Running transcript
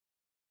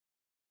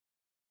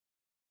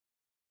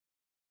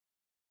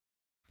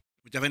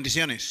Muchas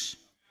bendiciones.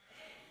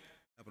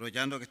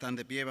 Aprovechando que están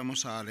de pie,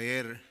 vamos a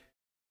leer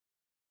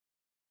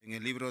en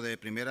el libro de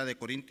Primera de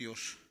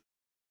Corintios,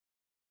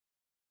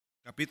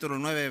 capítulo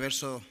 9,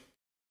 versos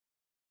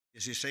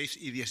 16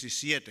 y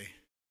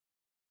 17.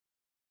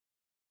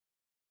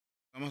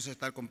 Vamos a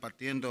estar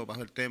compartiendo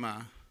bajo el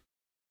tema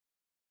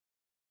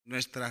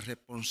nuestra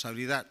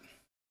responsabilidad.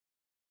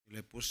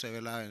 Le puse,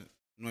 ¿verdad?,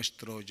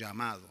 nuestro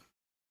llamado.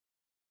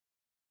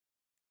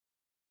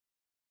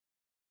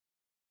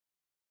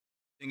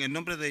 En el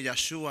nombre de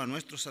Yeshua,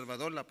 nuestro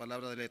Salvador, la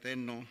palabra del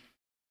Eterno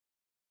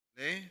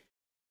lee: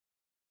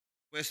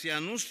 pues si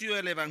anuncio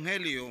el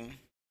Evangelio,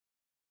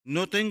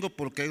 no tengo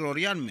por qué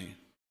gloriarme,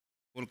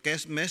 porque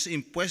me es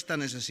impuesta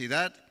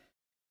necesidad,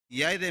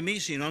 y ay de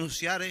mí si no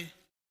anunciare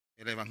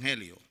el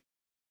Evangelio.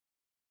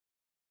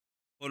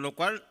 Por lo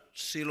cual,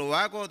 si lo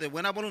hago de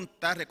buena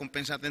voluntad,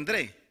 recompensa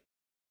tendré.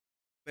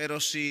 Pero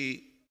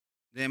si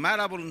de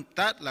mala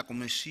voluntad, la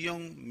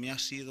comisión me ha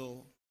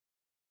sido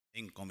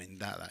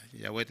encomendada.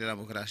 Yahweh, te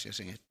damos gracias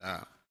en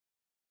esta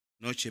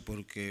noche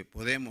porque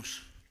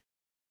podemos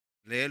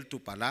leer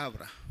tu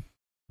palabra.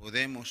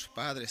 Podemos,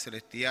 Padre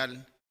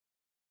Celestial,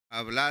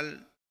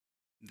 hablar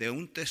de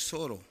un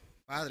tesoro,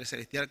 Padre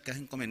Celestial, que has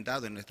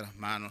encomendado en nuestras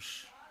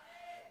manos.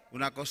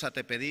 Una cosa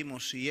te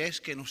pedimos, y es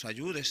que nos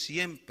ayudes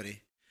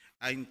siempre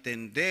a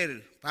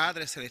entender,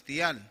 Padre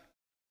Celestial,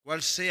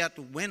 cuál sea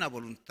tu buena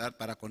voluntad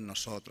para con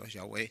nosotros,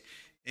 Yahweh.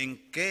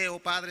 En qué, oh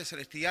Padre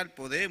Celestial,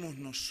 podemos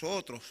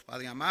nosotros,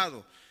 Padre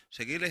amado,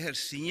 seguir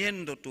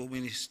ejerciendo tu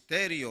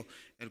ministerio,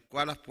 el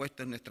cual has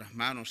puesto en nuestras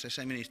manos,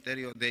 ese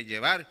ministerio de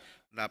llevar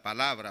la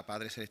palabra,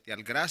 Padre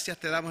Celestial. Gracias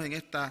te damos en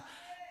esta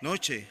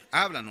noche.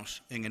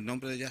 Háblanos en el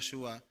nombre de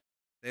Yeshua.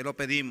 Te lo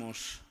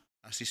pedimos,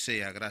 así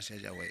sea.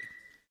 Gracias, Yahweh.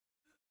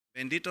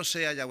 Bendito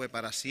sea Yahweh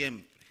para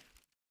siempre.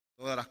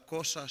 Todas las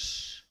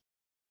cosas,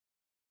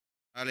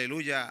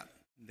 aleluya,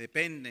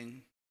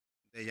 dependen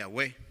de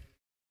Yahweh.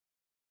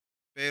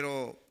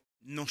 Pero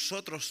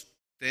nosotros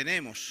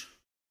tenemos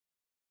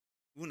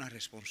una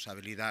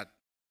responsabilidad.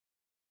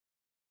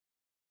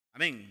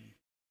 Amén.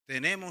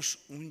 Tenemos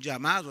un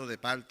llamado de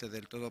parte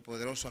del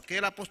Todopoderoso.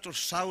 Aquel apóstol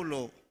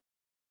Saulo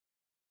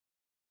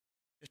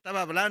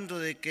estaba hablando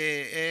de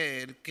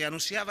que el que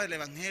anunciaba el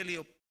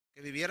Evangelio,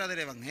 que viviera del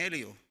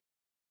Evangelio,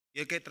 y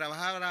el que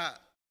trabajaba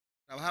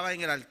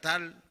en el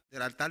altar,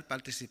 del altar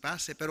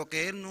participase, pero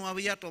que él no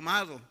había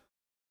tomado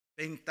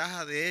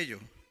ventaja de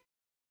ello,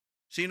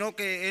 sino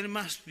que él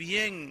más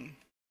bien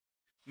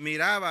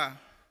miraba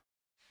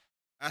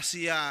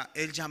hacia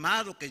el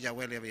llamado que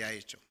Yahweh le había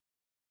hecho.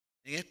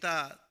 En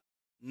esta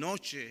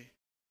noche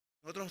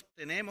nosotros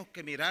tenemos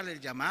que mirar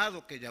el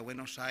llamado que Yahweh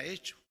nos ha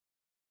hecho,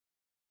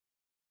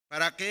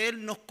 para que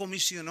Él nos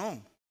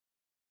comisionó.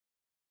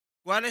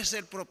 ¿Cuál es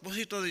el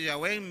propósito de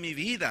Yahweh en mi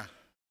vida?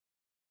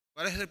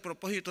 ¿Cuál es el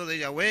propósito de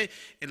Yahweh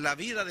en la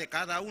vida de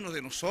cada uno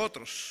de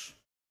nosotros?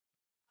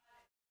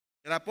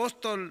 El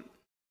apóstol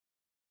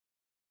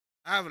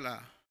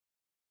habla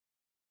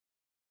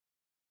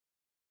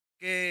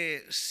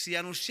que si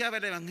anunciaba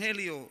el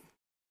Evangelio,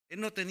 él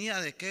no tenía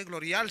de qué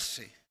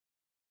gloriarse.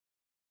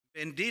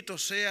 Bendito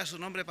sea su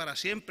nombre para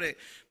siempre,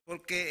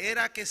 porque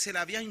era que se le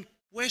había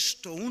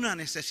impuesto una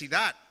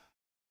necesidad.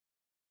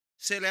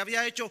 Se le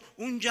había hecho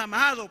un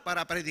llamado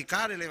para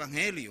predicar el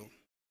Evangelio,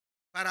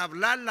 para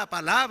hablar la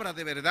palabra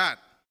de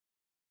verdad.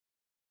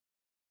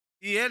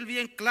 Y él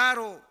bien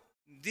claro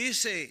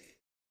dice: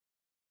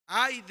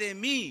 ay de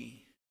mí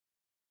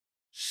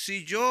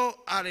si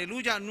yo,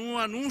 aleluya,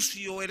 no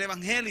anuncio el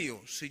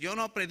Evangelio, si yo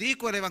no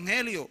predico el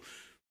Evangelio.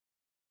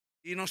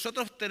 Y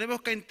nosotros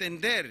tenemos que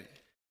entender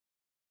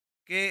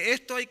que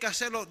esto hay que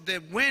hacerlo de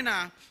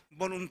buena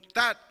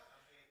voluntad,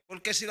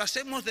 porque si lo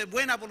hacemos de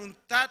buena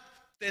voluntad,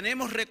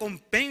 tenemos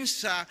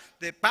recompensa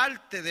de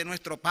parte de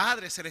nuestro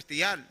Padre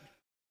Celestial.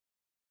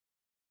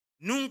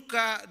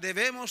 Nunca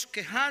debemos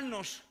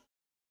quejarnos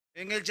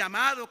en el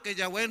llamado que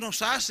Yahweh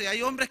nos hace.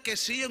 Hay hombres que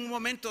sí, en un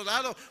momento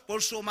dado,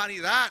 por su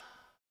humanidad,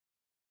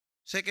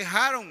 se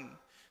quejaron,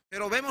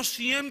 pero vemos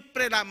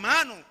siempre la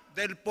mano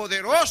del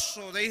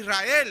poderoso de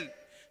Israel,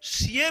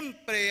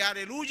 siempre,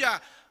 aleluya,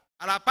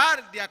 a la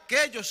par de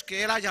aquellos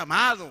que Él ha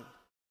llamado.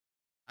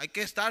 Hay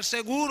que estar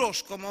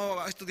seguros,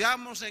 como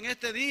estudiamos en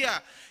este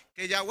día,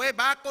 que Yahweh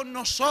va con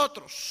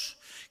nosotros,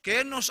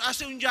 que Él nos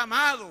hace un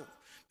llamado,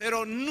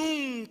 pero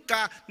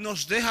nunca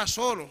nos deja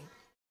solos.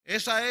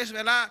 Esa es,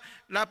 ¿verdad?,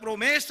 la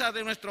promesa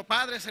de nuestro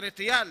Padre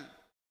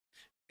Celestial.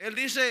 Él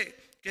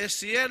dice que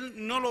si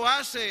Él no lo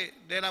hace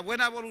de la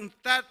buena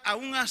voluntad,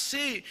 aún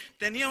así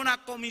tenía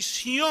una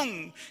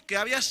comisión que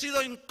había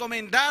sido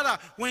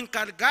encomendada o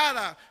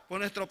encargada por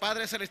nuestro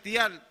Padre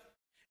Celestial.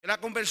 En la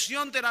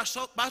conversión del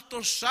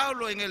apóstol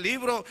Saulo en el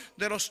libro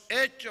de los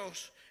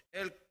Hechos,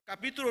 el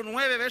capítulo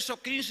 9, versos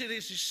 15 y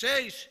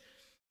 16,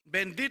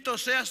 bendito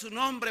sea su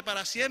nombre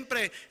para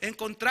siempre,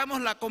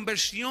 encontramos la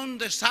conversión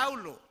de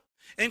Saulo.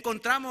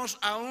 Encontramos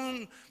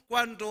aún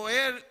cuando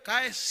él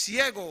cae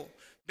ciego,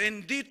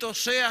 Bendito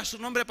sea su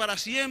nombre para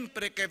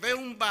siempre, que ve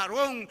un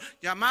varón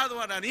llamado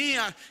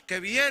Ananías que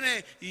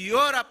viene y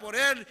ora por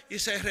él y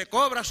se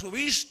recobra su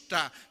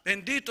vista.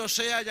 Bendito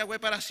sea Yahweh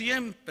para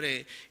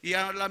siempre. Y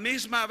a la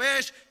misma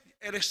vez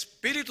el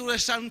Espíritu de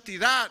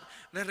Santidad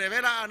le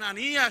revela a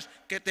Ananías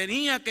que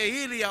tenía que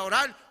ir y a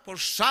orar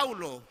por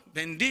Saulo.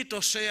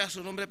 Bendito sea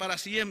su nombre para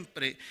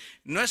siempre.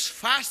 No es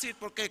fácil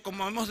porque,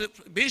 como hemos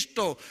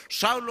visto,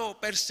 Saulo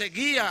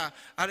perseguía,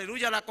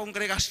 aleluya, a la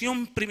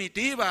congregación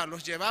primitiva,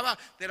 los llevaba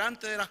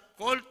delante de las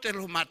cortes,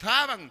 los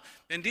mataban.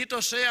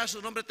 Bendito sea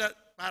su nombre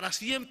para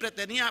siempre.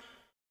 Tenía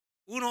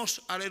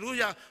unos,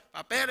 aleluya,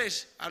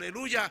 papeles,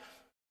 aleluya,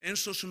 en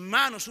sus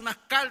manos, unas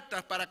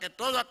cartas para que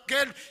todo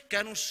aquel que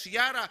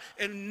anunciara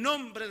el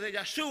nombre de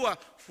Yahshua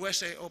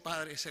fuese, oh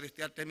Padre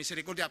Celestial, ten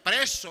misericordia,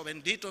 preso.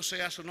 Bendito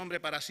sea su nombre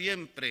para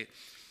siempre.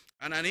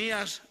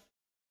 Ananías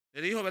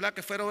le dijo, ¿verdad?,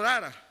 que fuera a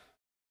orar.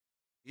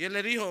 Y él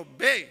le dijo,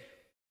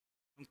 ve.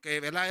 Aunque,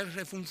 ¿verdad?, él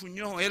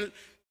refunfuñó. Él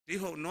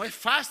dijo, no es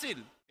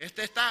fácil.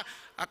 Este está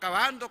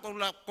acabando con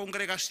la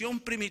congregación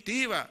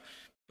primitiva.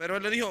 Pero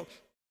él le dijo,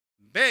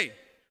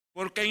 ve.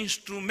 Porque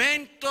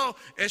instrumento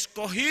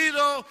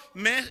escogido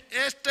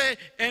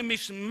en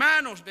mis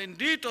manos,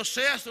 bendito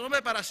sea su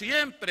nombre para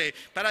siempre,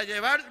 para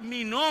llevar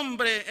mi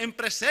nombre en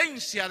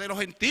presencia de los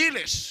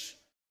gentiles.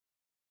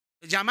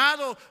 El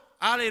llamado,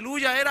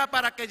 aleluya, era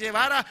para que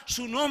llevara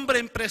su nombre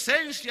en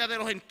presencia de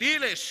los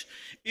gentiles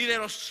y de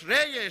los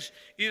reyes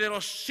y de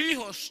los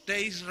hijos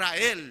de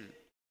Israel.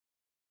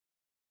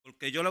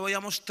 Porque yo le voy a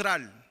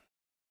mostrar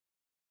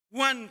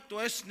cuánto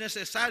es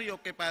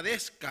necesario que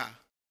padezca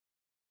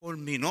por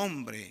mi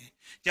nombre.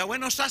 Yahweh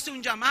nos hace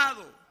un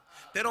llamado,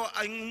 pero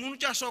en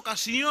muchas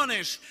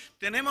ocasiones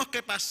tenemos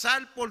que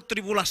pasar por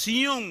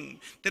tribulación,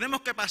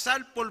 tenemos que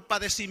pasar por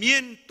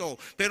padecimiento,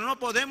 pero no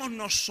podemos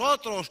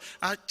nosotros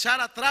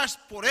echar atrás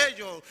por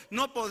ello.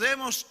 No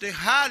podemos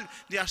dejar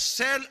de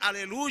hacer,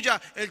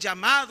 aleluya, el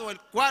llamado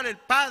el cual el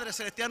Padre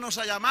Celestial nos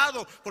ha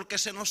llamado, porque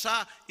se nos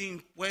ha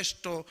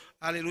impuesto,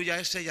 aleluya,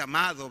 ese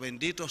llamado.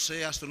 Bendito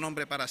sea su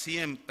nombre para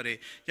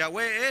siempre.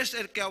 Yahweh es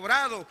el que ha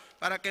obrado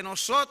para que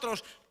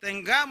nosotros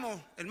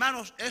tengamos,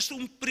 hermanos, es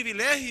un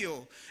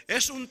privilegio,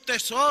 es un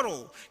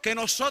tesoro que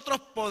nosotros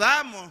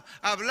podamos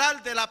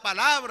hablar de la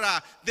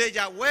palabra de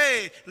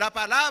Yahweh, la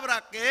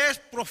palabra que es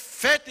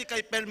profética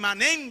y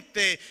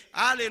permanente,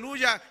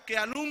 aleluya, que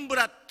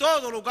alumbra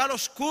todo lugar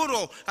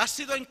oscuro, ha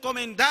sido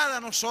encomendada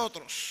a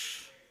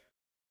nosotros.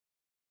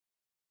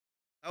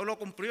 Pablo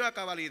cumplió a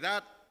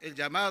cabalidad el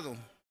llamado,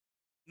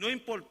 no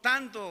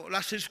importando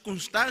las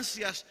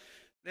circunstancias.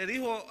 Le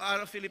dijo a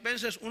los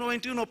Filipenses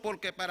 1:21,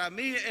 porque para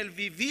mí el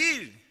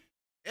vivir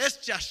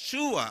es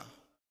Yahshua,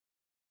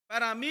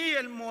 para mí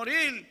el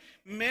morir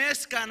me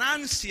es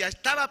ganancia.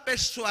 Estaba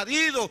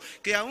persuadido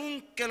que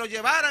aunque lo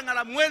llevaran a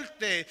la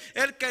muerte,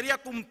 él quería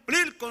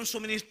cumplir con su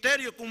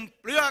ministerio,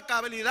 cumplió a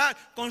cabalidad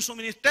con su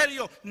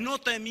ministerio,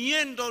 no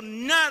temiendo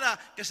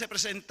nada que se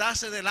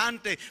presentase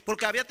delante,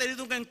 porque había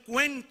tenido un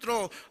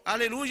encuentro,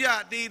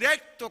 aleluya,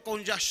 directo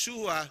con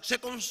Yahshua. Se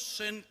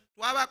concentró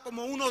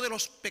como uno de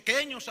los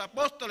pequeños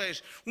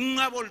apóstoles, un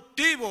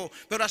abortivo,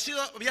 pero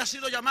había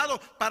sido llamado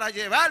para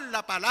llevar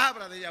la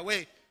palabra de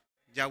Yahweh.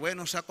 Yahweh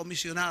nos ha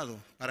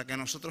comisionado para que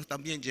nosotros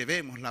también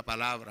llevemos la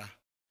palabra.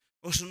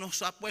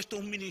 Nos ha puesto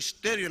un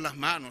ministerio en las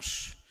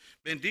manos.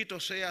 Bendito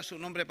sea su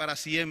nombre para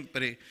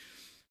siempre.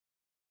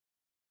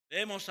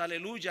 Vemos,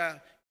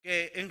 aleluya,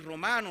 que en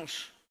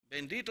Romanos,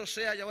 bendito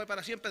sea Yahweh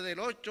para siempre,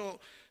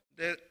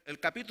 del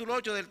capítulo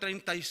 8, del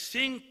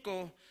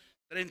 35,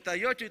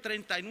 38 y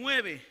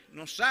 39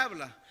 nos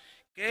habla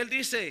que él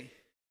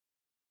dice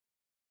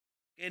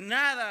que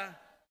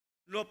nada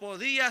lo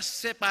podía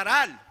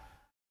separar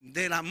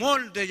del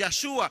amor de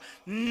Yahshua.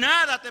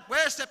 Nada te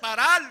puede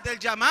separar del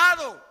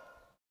llamado.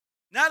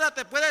 Nada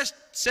te puede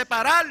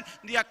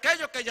separar de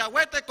aquello que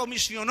Yahweh te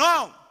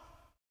comisionó.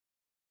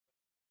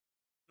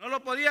 No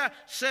lo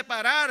podía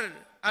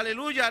separar,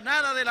 aleluya,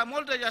 nada del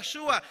amor de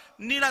Yahshua,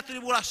 ni la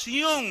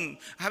tribulación.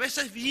 A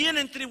veces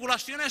vienen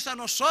tribulaciones a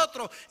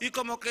nosotros y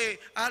como que,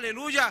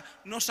 aleluya,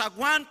 nos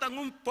aguantan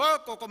un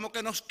poco, como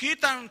que nos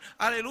quitan,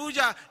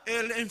 aleluya,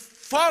 el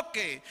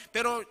enfoque.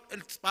 Pero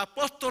el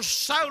apóstol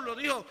Saulo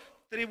dijo,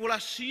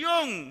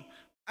 tribulación,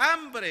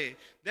 hambre,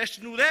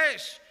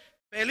 desnudez,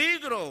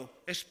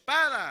 peligro,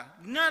 espada,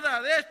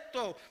 nada de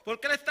esto,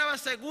 porque él estaba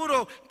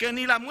seguro que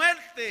ni la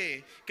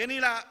muerte, que ni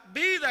la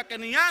vida, que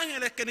ni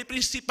ángeles, que ni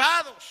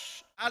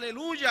principados,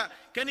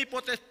 aleluya, que ni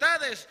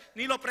potestades,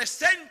 ni lo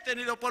presente,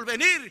 ni lo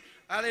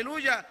porvenir,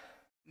 aleluya,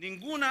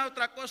 ninguna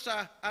otra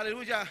cosa,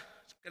 aleluya,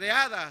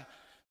 creada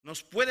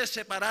nos puede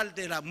separar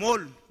del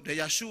amor de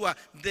Yahshua,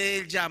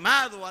 del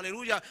llamado,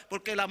 aleluya,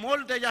 porque el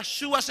amor de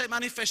Yahshua se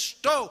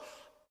manifestó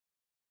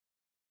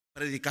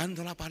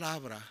predicando la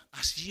palabra,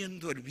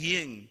 haciendo el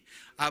bien,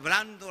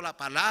 hablando la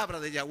palabra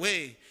de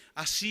Yahweh,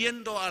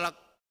 haciendo a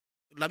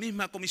la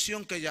misma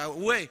comisión que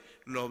Yahweh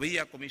lo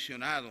había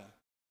comisionado.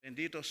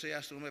 Bendito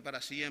sea su nombre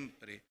para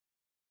siempre.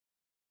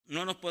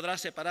 No nos podrá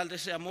separar de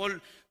ese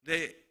amor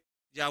de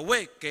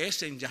Yahweh que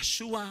es en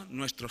Yahshua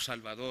nuestro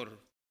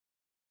Salvador.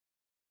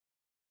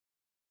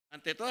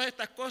 ante todas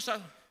estas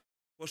cosas,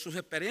 por sus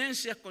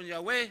experiencias con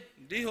Yahweh,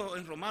 dijo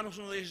en Romanos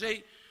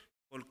 1:16,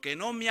 porque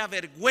no me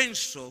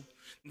avergüenzo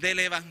del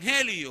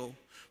evangelio,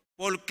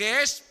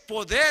 porque es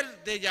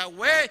poder de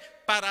Yahweh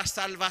para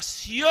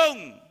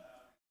salvación.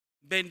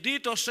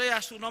 Bendito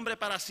sea su nombre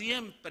para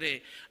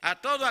siempre. A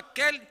todo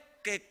aquel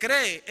que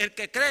cree, el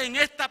que cree en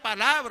esta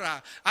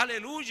palabra,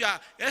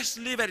 aleluya, es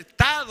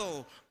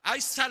libertado. Hay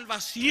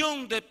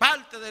salvación de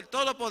parte del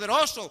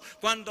Todopoderoso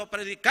cuando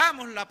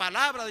predicamos la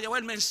palabra de Yahweh,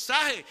 el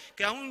mensaje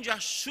que aún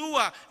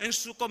Yahshua en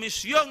su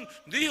comisión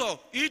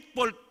dijo: id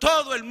por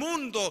todo el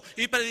mundo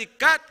y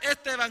predicad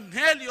este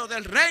evangelio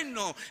del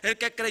reino. El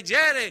que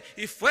creyere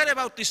y fuere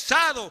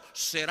bautizado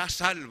será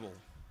salvo.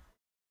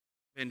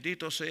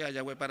 Bendito sea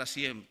Yahweh para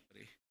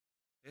siempre.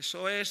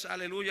 Eso es,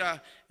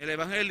 aleluya, el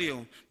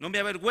evangelio. No me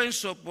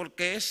avergüenzo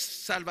porque es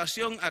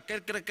salvación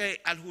aquel que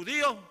cree, al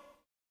judío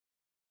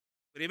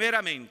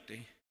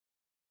primeramente,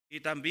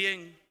 y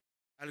también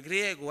al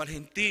griego, al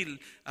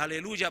gentil,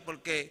 aleluya,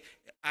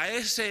 porque a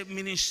ese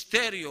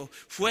ministerio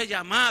fue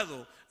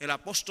llamado el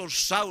apóstol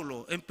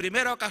Saulo. En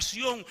primera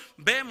ocasión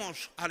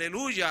vemos,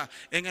 aleluya,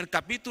 en el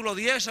capítulo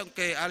 10,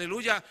 aunque,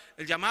 aleluya,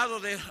 el llamado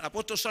del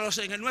apóstol Saulo es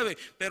en el 9,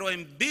 pero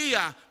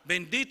envía,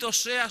 bendito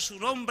sea su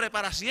nombre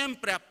para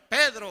siempre, a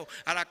Pedro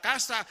a la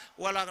casa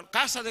o a la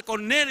casa de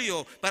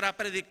Cornelio para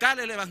predicar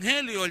el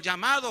evangelio. El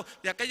llamado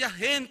de aquella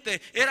gente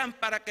eran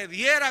para que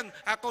dieran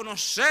a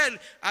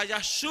conocer a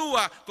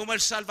Yahshua como el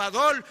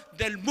Salvador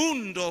del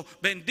mundo.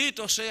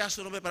 Bendito sea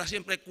su nombre para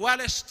siempre.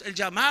 ¿Cuál es el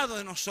llamado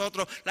de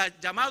nosotros? El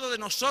llamado de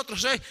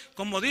nosotros es,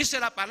 como dice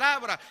la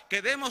palabra,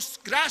 que demos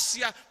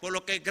gracia por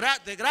lo que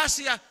de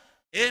gracia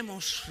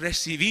hemos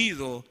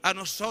recibido. A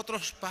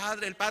nosotros,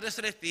 Padre, el Padre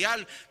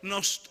Celestial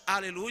nos,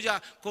 aleluya,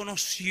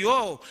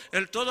 conoció.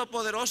 El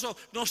Todopoderoso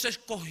nos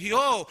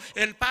escogió.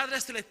 El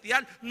Padre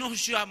Celestial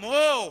nos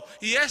llamó.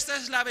 Y esta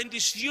es la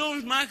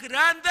bendición más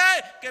grande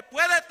que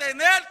puede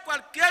tener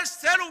cualquier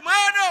ser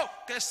humano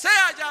que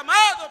sea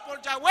llamado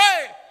por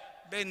Yahweh.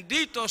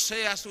 Bendito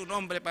sea su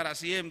nombre para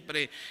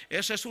siempre.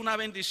 Eso es una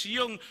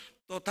bendición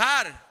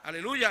total,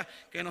 aleluya,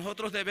 que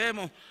nosotros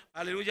debemos,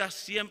 aleluya,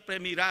 siempre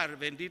mirar.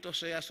 Bendito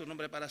sea su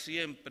nombre para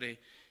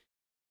siempre.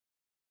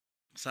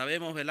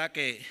 Sabemos, ¿verdad?,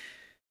 que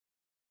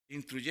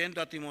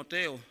instruyendo a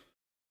Timoteo,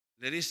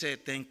 le dice: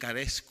 te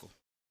encarezco.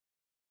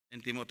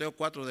 En Timoteo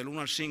 4, del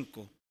 1 al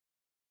 5,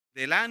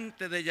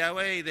 delante de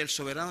Yahweh y del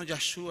soberano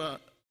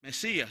Yahshua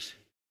Mesías,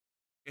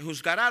 que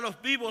juzgará a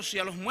los vivos y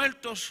a los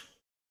muertos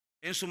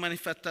en su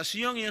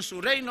manifestación y en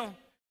su reino,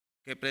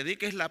 que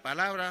prediques la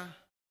palabra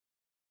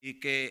y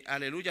que,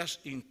 aleluya,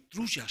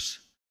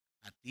 instruyas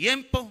a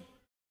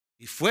tiempo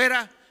y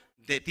fuera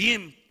de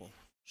tiempo.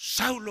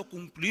 Saulo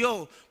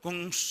cumplió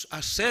con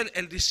hacer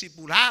el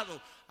discipulado,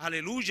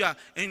 aleluya,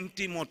 en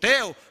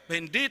Timoteo.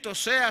 Bendito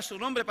sea su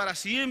nombre para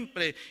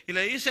siempre. Y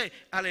le dice,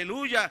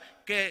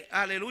 aleluya, que,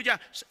 aleluya,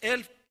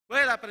 él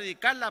pueda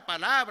predicar la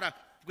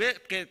palabra,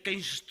 que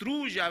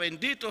instruya,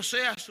 bendito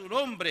sea su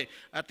nombre,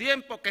 a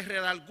tiempo, que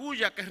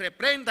redarguya, que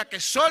reprenda, que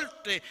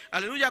solte,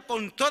 aleluya,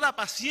 con toda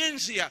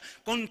paciencia,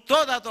 con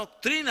toda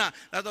doctrina.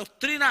 La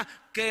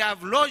doctrina que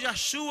habló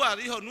Yahshua,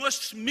 dijo: no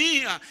es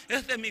mía,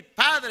 es de mi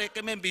Padre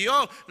que me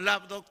envió. La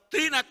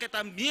doctrina que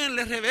también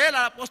le revela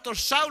al apóstol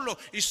Saulo,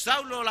 y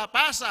Saulo la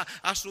pasa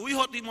a su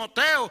hijo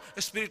Timoteo,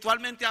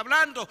 espiritualmente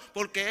hablando,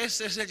 porque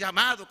ese es el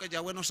llamado que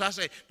Yahweh nos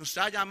hace. Nos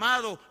ha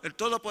llamado el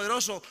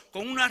Todopoderoso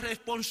con una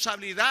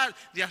responsabilidad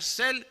de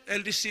hacer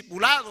el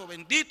discipulado.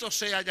 Bendito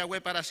sea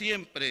Yahweh para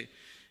siempre,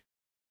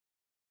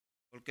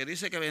 porque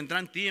dice que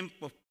vendrán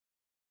tiempos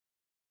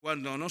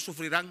cuando no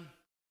sufrirán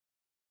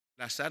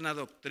la sana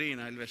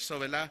doctrina. El verso,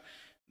 ¿verdad?,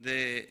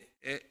 de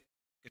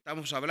que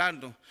estamos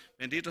hablando,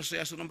 bendito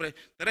sea su nombre.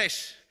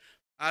 3,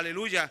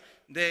 aleluya,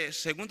 de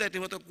 2 de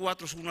Timoteo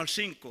 4, 1 al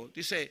 5,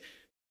 dice: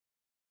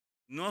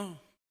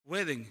 no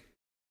pueden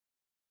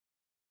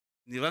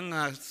ni van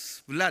a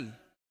hablar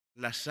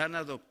la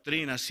sana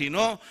doctrina,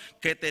 sino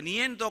que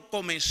teniendo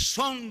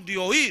comezón de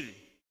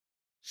oír,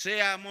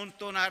 se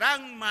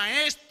amontonarán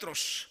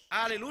maestros,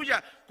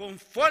 aleluya,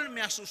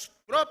 conforme a sus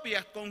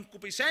propias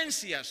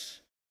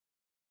concupiscencias,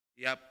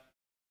 y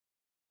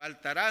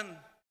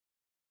apartarán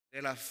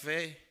de la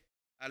fe,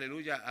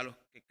 aleluya, a los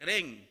que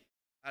creen,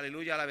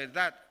 aleluya, a la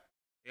verdad,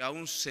 que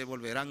aún se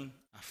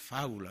volverán a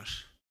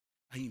fábulas,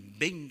 a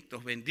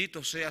inventos.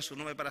 Bendito sea su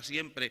nombre para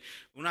siempre.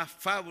 Una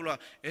fábula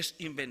es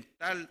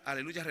inventar,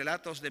 aleluya,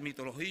 relatos de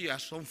mitología,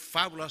 son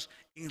fábulas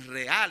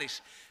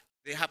irreales.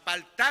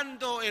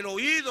 Apartando el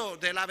oído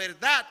de la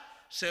verdad,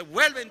 se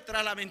vuelven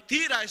tras la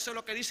mentira. Eso es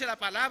lo que dice la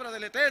palabra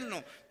del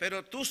Eterno.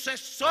 Pero tú sé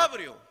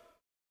sobrio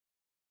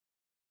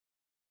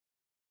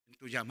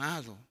tu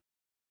llamado.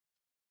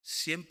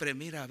 Siempre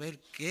mira a ver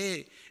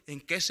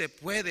en qué se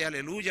puede,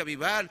 aleluya,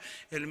 avivar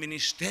el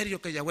ministerio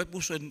que Yahweh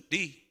puso en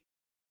ti.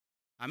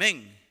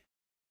 Amén.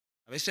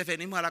 A veces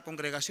venimos a la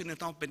congregación y no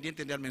estamos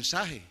pendientes del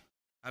mensaje.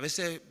 A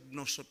veces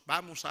nos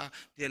vamos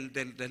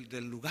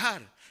del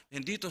lugar.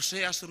 Bendito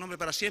sea su nombre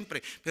para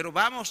siempre. Pero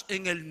vamos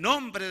en el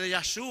nombre de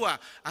Yahshua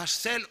a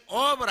hacer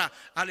obra,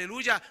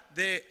 aleluya,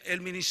 del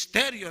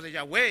ministerio de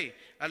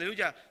Yahweh.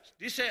 Aleluya.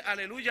 Dice,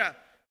 aleluya,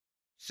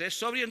 sé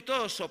sobrio en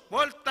todo,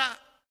 soporta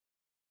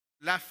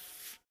las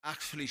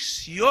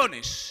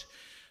aflicciones.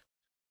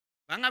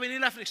 Van a venir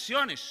las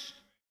aflicciones.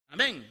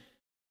 Amén.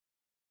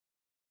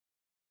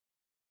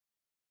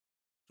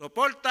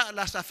 Soporta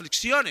las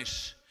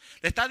aflicciones.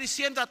 Le está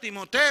diciendo a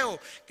Timoteo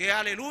que,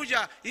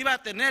 aleluya, iba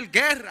a tener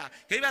guerra,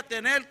 que iba a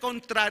tener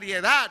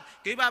contrariedad,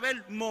 que iba a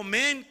haber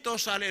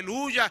momentos,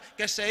 aleluya,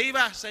 que se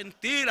iba a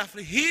sentir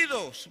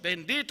afligidos.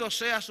 Bendito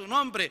sea su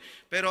nombre.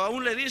 Pero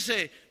aún le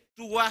dice,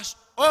 tú haz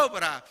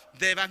obra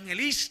de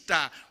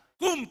evangelista,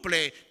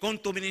 cumple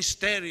con tu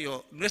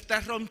ministerio.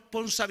 Nuestra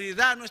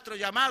responsabilidad, nuestro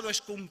llamado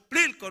es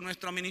cumplir con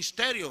nuestro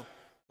ministerio,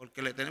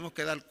 porque le tenemos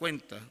que dar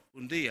cuenta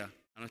un día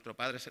a nuestro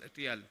Padre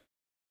Celestial.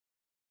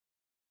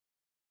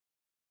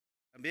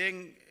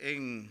 También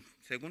en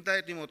 2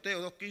 de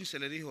Timoteo 2:15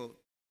 le dijo,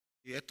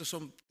 y estos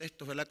son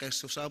textos, ¿verdad?, que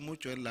se usaban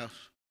mucho en las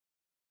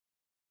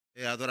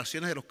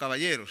adoraciones de los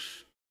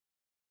caballeros.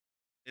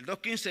 El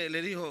 2:15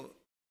 le dijo,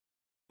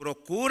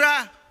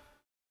 procura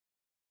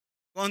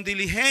con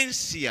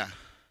diligencia,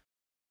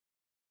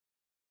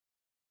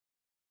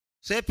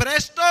 sé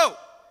presto,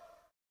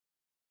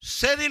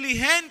 sé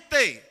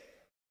diligente.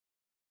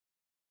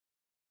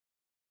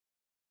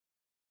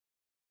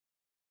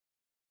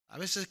 A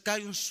veces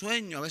cae un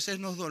sueño, a veces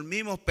nos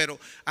dormimos, pero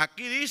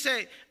aquí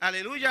dice,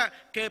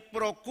 aleluya, que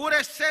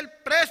procures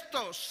ser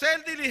presto,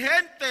 ser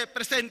diligente,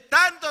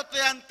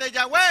 presentándote ante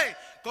Yahweh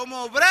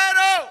como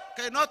obrero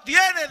que no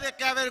tiene de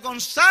qué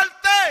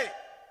avergonzarte.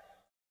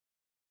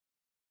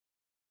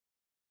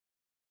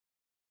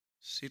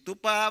 Si tú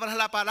palabras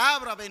la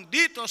palabra,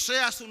 bendito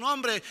sea su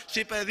nombre.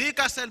 Si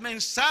predicas el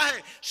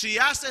mensaje, si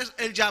haces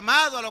el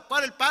llamado a lo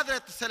cual el Padre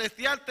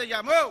Celestial te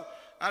llamó,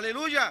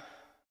 aleluya,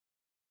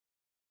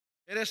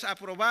 eres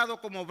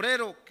aprobado como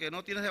obrero que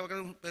no tienes de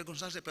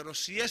avergonzarse. Pero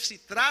si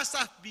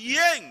trazas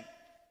bien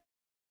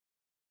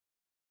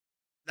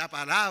la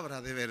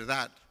palabra de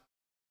verdad,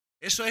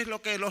 eso es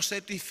lo que lo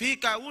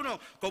certifica a uno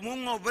como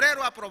un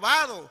obrero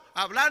aprobado,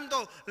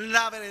 hablando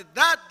la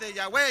verdad de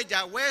Yahweh.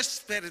 Yahweh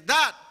es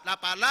verdad,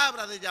 la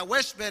palabra de Yahweh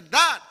es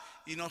verdad.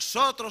 Y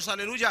nosotros,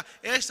 aleluya,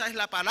 esa es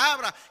la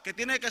palabra que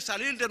tiene que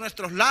salir de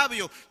nuestros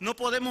labios. No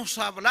podemos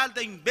hablar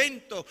de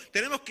invento,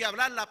 tenemos que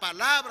hablar la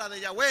palabra de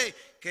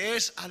Yahweh, que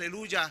es,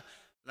 aleluya,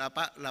 la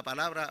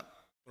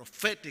palabra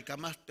profética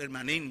más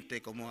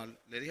permanente, como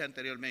le dije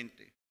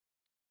anteriormente.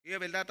 Y es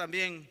verdad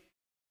también,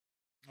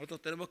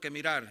 nosotros tenemos que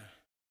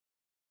mirar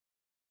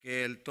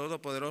que el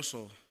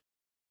Todopoderoso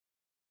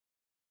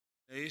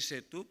le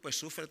dice, tú pues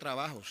sufre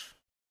trabajos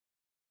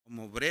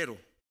como obrero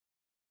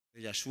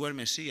de Yahshua el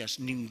Mesías.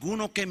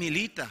 Ninguno que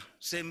milita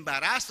se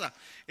embaraza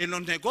en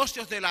los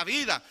negocios de la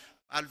vida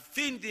al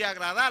fin de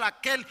agradar a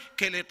aquel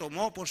que le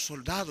tomó por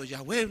soldado.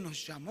 Yahweh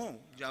nos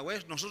llamó,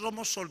 Yahweh, nosotros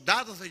somos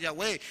soldados de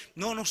Yahweh.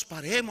 No nos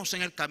paremos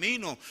en el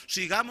camino,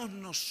 sigamos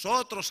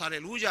nosotros,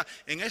 aleluya,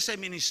 en ese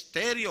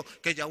ministerio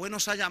que Yahweh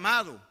nos ha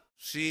llamado.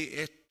 Si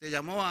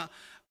llamó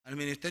al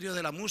ministerio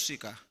de la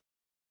música,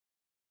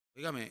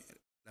 dígame,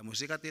 la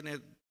música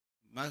tiene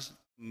más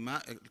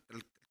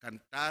el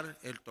cantar,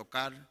 el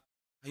tocar.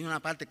 Hay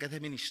una parte que es de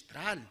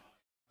ministrar,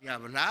 de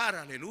hablar,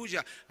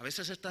 aleluya. A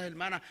veces estas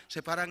hermanas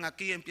se paran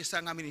aquí y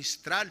empiezan a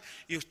ministrar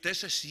y usted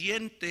se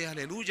siente,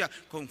 aleluya,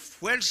 con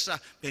fuerza.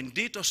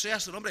 Bendito sea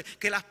su nombre.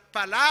 Que las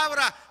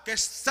palabras que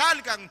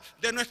salgan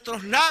de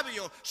nuestros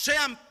labios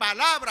sean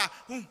palabras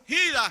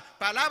ungidas,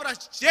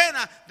 palabras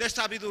llenas de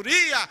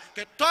sabiduría,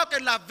 que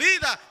toquen la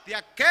vida de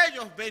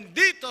aquellos,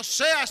 bendito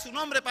sea su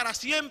nombre para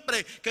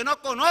siempre, que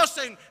no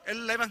conocen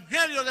el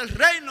evangelio del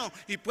reino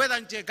y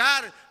puedan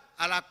llegar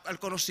al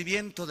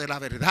conocimiento de la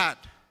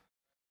verdad.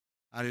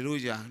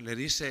 Aleluya. Le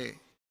dice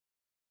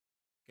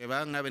que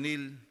van a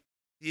venir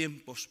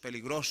tiempos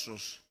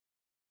peligrosos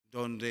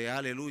donde,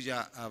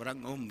 aleluya,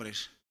 habrán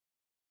hombres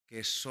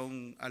que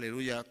son,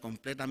 aleluya,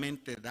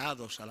 completamente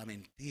dados a la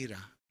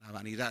mentira, la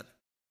vanidad.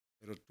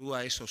 Pero tú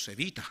a eso se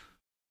evita.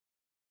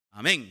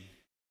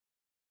 Amén.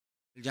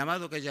 El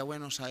llamado que Yahweh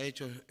nos ha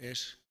hecho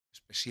es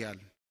especial.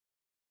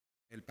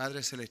 El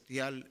Padre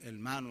Celestial,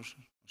 hermanos,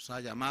 nos ha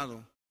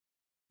llamado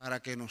para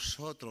que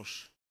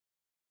nosotros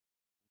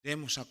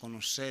demos a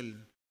conocer,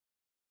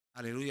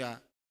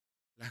 aleluya,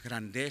 las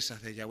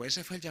grandezas de Yahweh.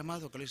 Ese fue el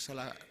llamado que le hizo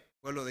al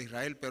pueblo de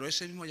Israel, pero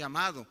ese mismo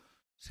llamado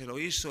se lo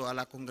hizo a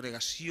la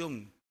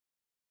congregación.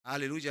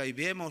 Aleluya. Y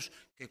vemos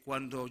que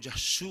cuando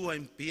Yahshua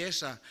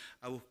empieza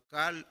a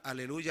buscar,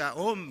 aleluya,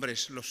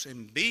 hombres, los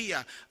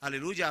envía,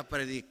 aleluya, a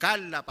predicar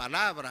la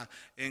palabra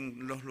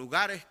en los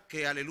lugares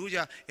que,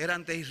 aleluya,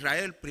 eran de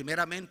Israel,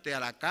 primeramente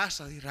a la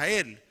casa de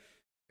Israel.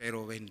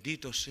 Pero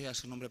bendito sea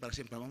su nombre para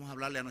siempre. Vamos a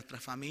hablarle a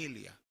nuestra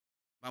familia,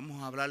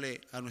 vamos a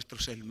hablarle a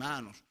nuestros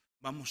hermanos,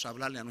 vamos a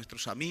hablarle a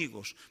nuestros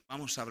amigos,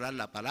 vamos a hablar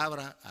la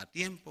palabra a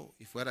tiempo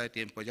y fuera de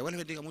tiempo. Yahweh les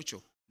bendiga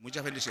mucho.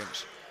 Muchas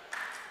bendiciones.